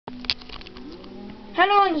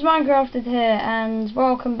Hello, it's Minecrafted here, and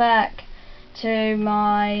welcome back to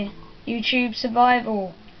my YouTube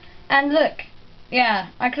survival. And look, yeah,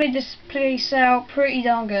 I cleared this place out pretty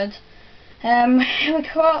darn good.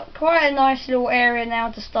 We've got quite a nice little area now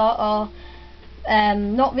to start our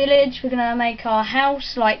not village. We're gonna make our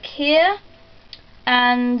house like here,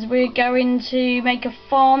 and we're going to make a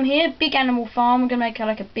farm here, big animal farm. We're gonna make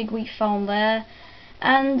like a big wheat farm there,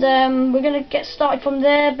 and we're gonna get started from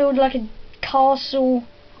there. Build like a castle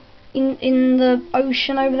in the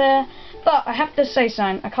ocean over there. But I have to say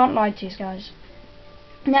something, I can't lie to you guys.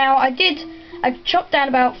 Now I chopped down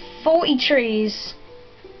about 40 trees,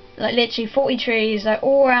 like literally 40 trees, like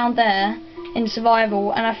all around there in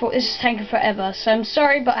survival, and I thought this is taking forever, so I'm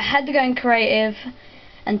sorry, but I had to go in creative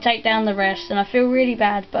and take down the rest, and I feel really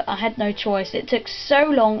bad, but I had no choice. It took so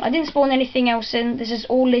long. I didn't spawn anything else in. This is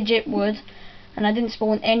all legit wood, and I didn't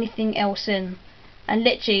spawn anything else in. And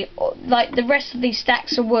literally, like the rest of these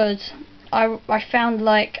stacks of wood, I found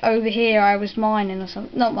like over here. I was mining or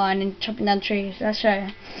something, not mining, chopping down trees. I'll show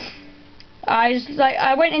you.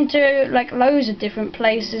 I went into like loads of different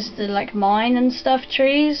places to like mine and stuff,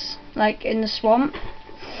 trees, like in the swamp.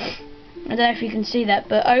 I don't know if you can see that,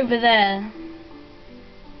 but over there,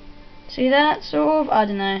 see that sort of? I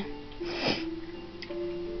don't know.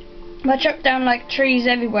 I chopped down like trees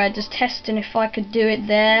everywhere, just testing if I could do it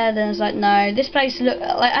there. Then I was like, no, this place look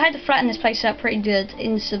like I had to flatten this place out pretty good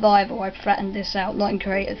in survival. I flattened this out, not in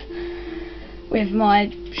creative, with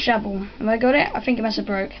my shovel. Have I got it? I think it must have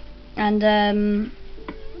broke. And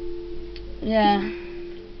yeah.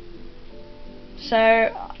 So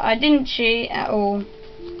I didn't cheat at all.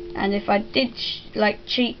 And if I did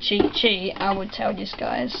cheat, I would tell you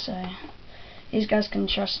guys. So these guys can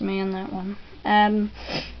trust me on that one.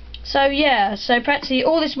 So yeah, so practically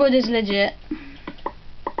all this wood is legit.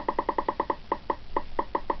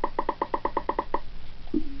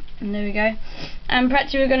 And there we go. And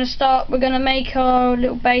practically we're gonna make our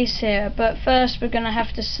little base here, but first we're gonna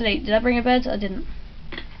have to sleep. Did I bring a bed? I didn't.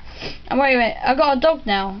 And wait a minute, I got a dog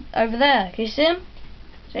now over there. Can you see him?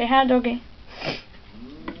 Say hi, doggy.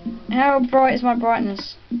 How bright is my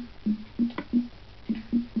brightness?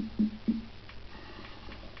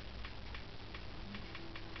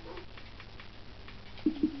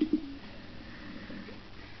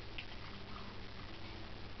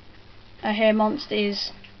 I hear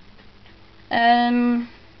monsters.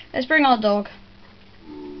 Let's bring our dog.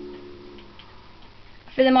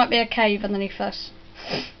 I feel there might be a cave underneath us.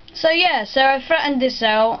 So yeah, so I flattened this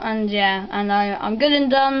out, and yeah, and I'm good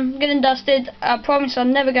and done, good and dusted. I promise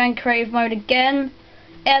I'm never going creative mode again,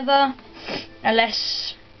 ever,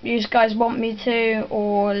 unless you guys want me to,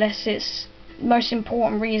 or unless it's most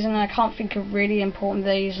important reason. I can't think of really important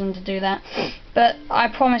reason to do that, but I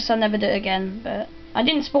promise I'll never do it again. But I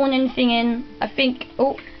didn't spawn anything in. I think,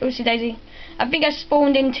 oh, oopsie daisy. I think I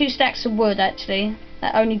spawned in 2 stacks of wood actually.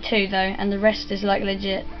 Only 2 though, and the rest is like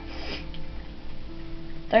legit.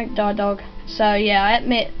 Don't die, dog. So yeah, I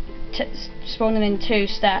admit spawning in 2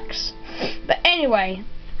 stacks. But anyway,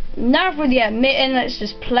 enough with the admitting. Let's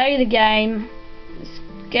just play the game. Let's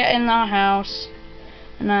get in our house,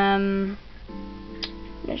 and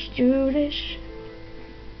let's do this.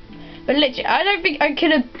 But literally, I don't think I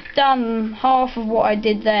could have done half of what I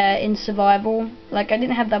did there in survival. Like, I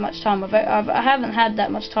didn't have that much time. I haven't had that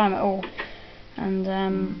much time at all. And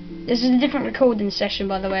this is a different recording session,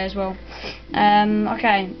 by the way, as well.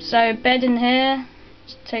 Okay, so bed in here.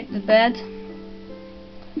 Let's take the bed.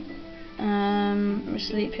 We'll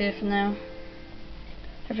sleep here for now.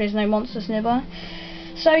 Hopefully there's no monsters nearby.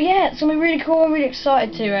 So yeah, it's gonna be really cool. I'm really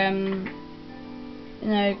excited to you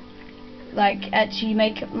know, like actually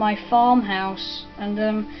make my farmhouse, and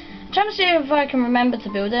I'm trying to see if I can remember to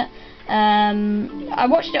build it. I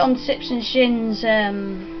watched it on Sips and Shin's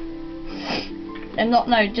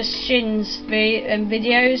just Shin's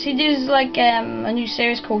videos. He does like a new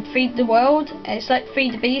series called Feed the World. It's like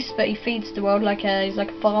Feed the Beast, but he feeds the world like he's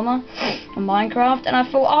like a farmer on Minecraft. And I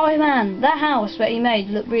thought, oh man, that house that he made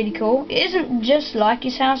looked really cool. It isn't just like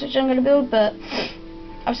his house which I'm going to build, but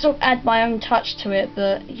I've sort of add my own touch to it.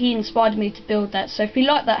 But he inspired me to build that. So if you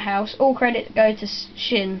like that house, all credit go to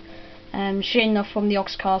Shin. Shin from the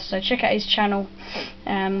Oxcast. So check out his channel.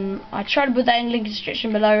 I try to put that in the link in the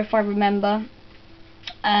description below if I remember.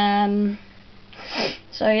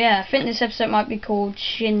 So yeah, I think this episode might be called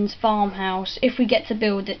Shin's Farmhouse if we get to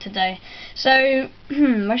build it today. So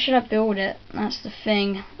where should I build it? That's the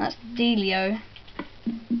thing. That's the dealio.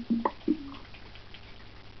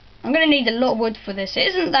 I'm gonna need a lot of wood for this. It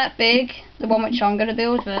isn't that big, the one which I'm gonna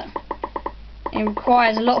build, but it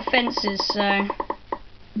requires a lot of fences, so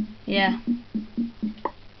yeah.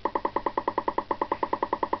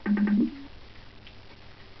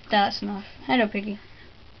 That's enough. Hello, Piggy.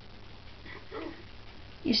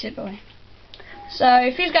 You sit, boy. So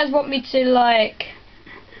if you guys want me to like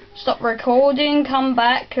stop recording, come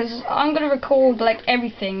back, because I'm gonna record like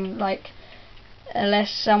everything, like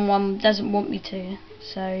unless someone doesn't want me to.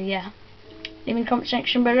 So yeah, leave in the comment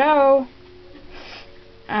section below.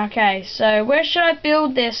 Okay, so where should I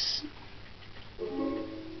build this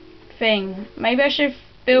thing? Maybe I should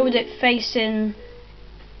build it facing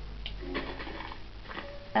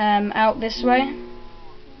out this way.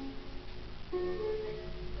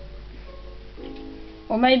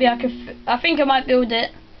 Or maybe I could, I think I might build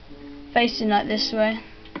it facing like this way.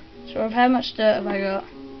 So how much dirt have I got?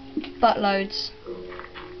 Buttloads.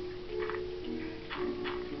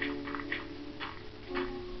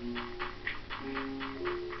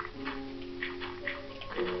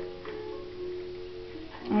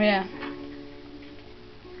 Oh yeah.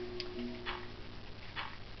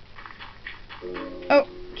 Oh,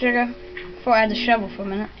 trigger. Thought I had a shovel for a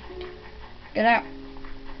minute. Get out.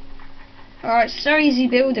 Alright, it's so easy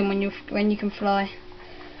building when you can fly.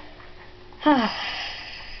 I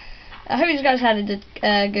hope you guys had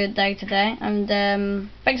a good day today, and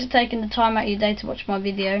thanks for taking the time out of your day to watch my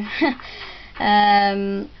video.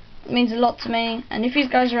 It means a lot to me, and if you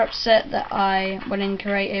guys are upset that I went in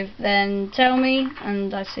creative, then tell me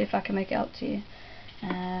and I'll see if I can make it up to you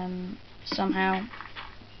somehow.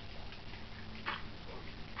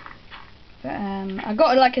 But I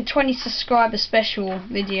got like a 20 subscriber special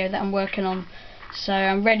video that I'm working on, so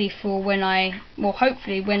I'm ready for when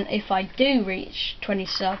hopefully if I do reach 20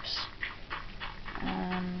 subs.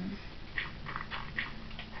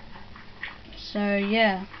 So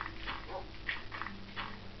yeah.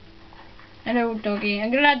 Hello, doggy. I'm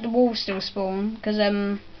gonna let the wolves still spawn because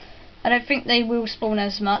I don't think they will spawn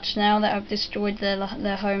as much now that I've destroyed their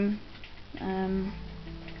home.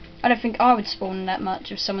 I don't think I would spawn that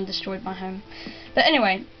much if someone destroyed my home. But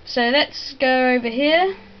anyway, so let's go over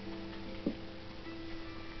here.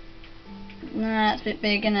 Nah, that's a bit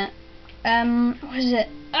big, isn't it? What is it?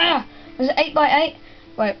 Was it 8 by 8?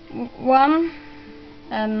 Wait, 1,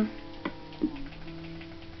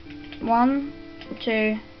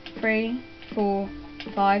 2, 3, 4,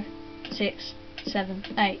 5, 6, 7,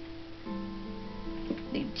 8.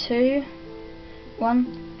 Need 2, 1,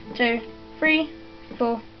 2, 3,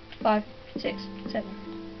 4, 5, 6, 7,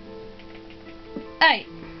 8.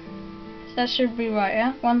 So that should be right,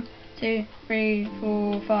 yeah? 1, 2, 3,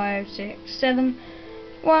 4, 5, 6, 7.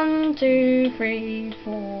 1, 2, 3,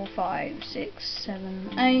 4, 5, 6, 7,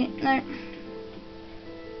 8. No.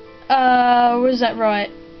 Was that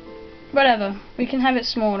right? Whatever. We can have it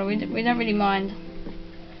smaller. We don't really mind.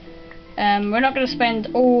 We're not going to spend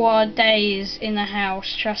all our days in the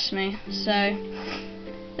house. Trust me. So.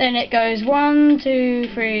 Then it goes 1, 2,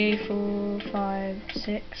 3, 4, 5,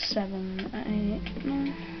 6, 7, 8,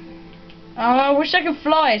 9. Oh, I wish I could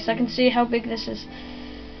fly so I can see how big this is.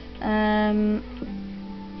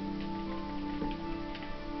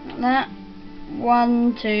 That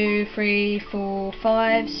 1, 2, 3, 4,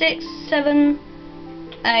 5, 6, 7,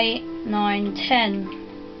 8, 9, 10.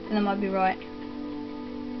 And that might be right.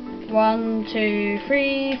 1, 2,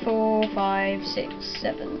 3, 4, 5, 6,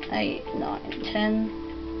 7, 8, 9, 10.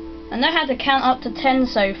 I know how to count up to 10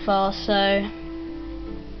 so far, so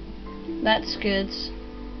that's good.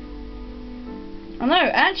 Oh no,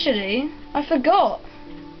 actually, I forgot.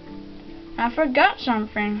 I forgot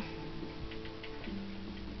something.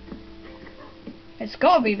 It's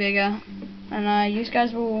gotta be bigger, and you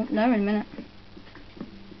guys will know in a minute.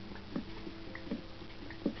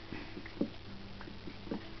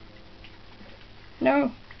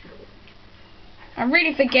 No. I'm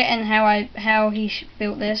really forgetting how he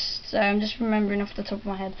built this, so I'm just remembering off the top of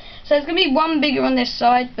my head. So it's gonna be one bigger on this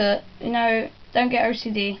side, but you know, don't get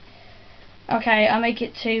OCD. Okay, I'll make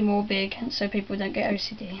it 2 more big so people don't get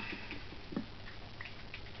OCD.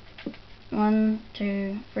 1,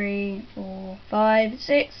 2, 3, 4, 5,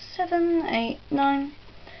 6, 7, 8, 9.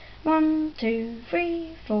 1, 2,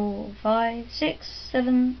 3, 4, 5, 6,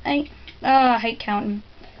 7, 8. I hate counting.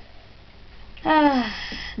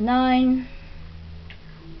 9.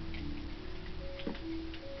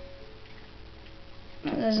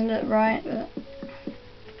 That doesn't look right, but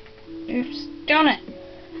oops, darn it!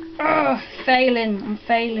 Oh, failing! I'm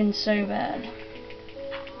failing so bad.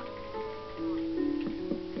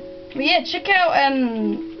 But yeah, check out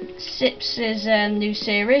Sips's new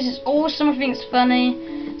series. It's awesome. I think it's funny.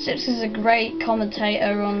 Sips is a great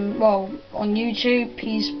commentator on YouTube.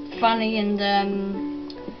 He's funny and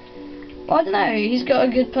well, I don't know. He's got a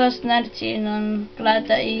good personality, and I'm glad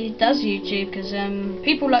that he does YouTube because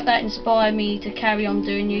people like that inspire me to carry on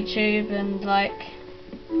doing YouTube and like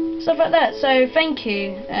stuff like that. So thank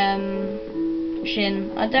you,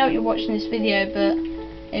 Shin. I doubt you're watching this video, but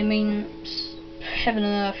it means heaven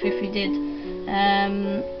and earth if you did.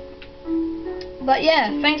 But yeah,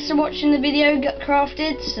 thanks for watching the video,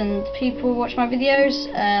 Crafted, and people who watch my videos.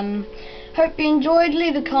 Hope you enjoyed.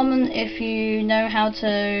 Leave a comment if you know how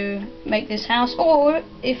to make this house, or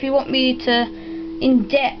if you want me to in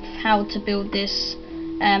depth how to build this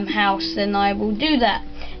house, then I will do that.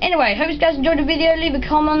 Anyway, hope you guys enjoyed the video. Leave a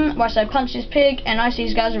comment whilst I punch this pig, and I see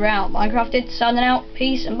you guys around. Minecrafted, signing out,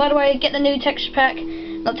 peace. And by the way, get the new texture pack,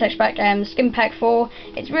 not texture pack, skin pack 4.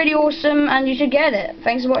 It's really awesome and you should get it.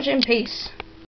 Thanks for watching, peace.